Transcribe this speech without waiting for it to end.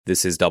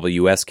This is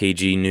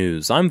WSKG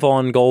News. I'm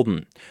Vaughn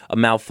Golden. A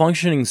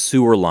malfunctioning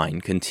sewer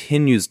line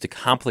continues to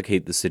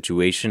complicate the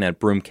situation at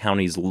Broome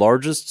County's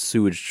largest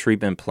sewage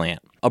treatment plant.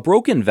 A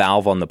broken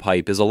valve on the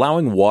pipe is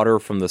allowing water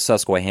from the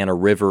Susquehanna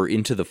River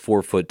into the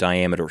 4-foot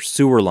diameter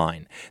sewer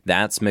line.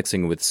 That's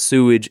mixing with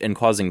sewage and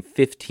causing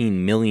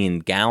 15 million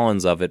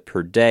gallons of it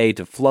per day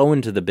to flow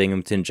into the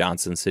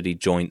Binghamton-Johnson City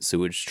Joint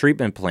Sewage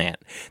Treatment Plant.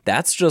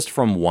 That's just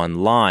from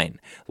one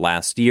line.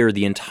 Last year,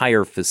 the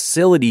entire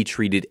facility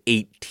treated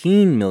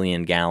 18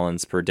 million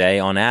gallons per day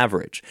on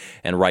average.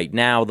 And right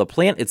now, the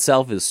plant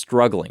itself is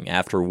struggling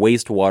after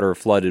wastewater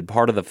flooded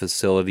part of the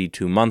facility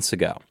 2 months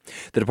ago.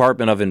 The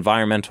Department of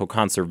Environmental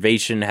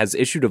Conservation has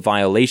issued a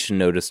violation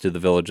notice to the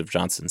Village of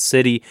Johnson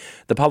City.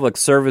 The Public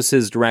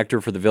Services Director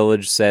for the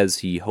village says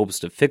he hopes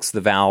to fix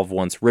the valve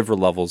once river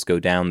levels go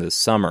down this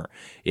summer.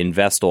 In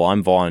Vestal,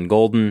 I'm Vaughn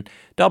Golden,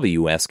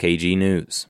 WSKG News.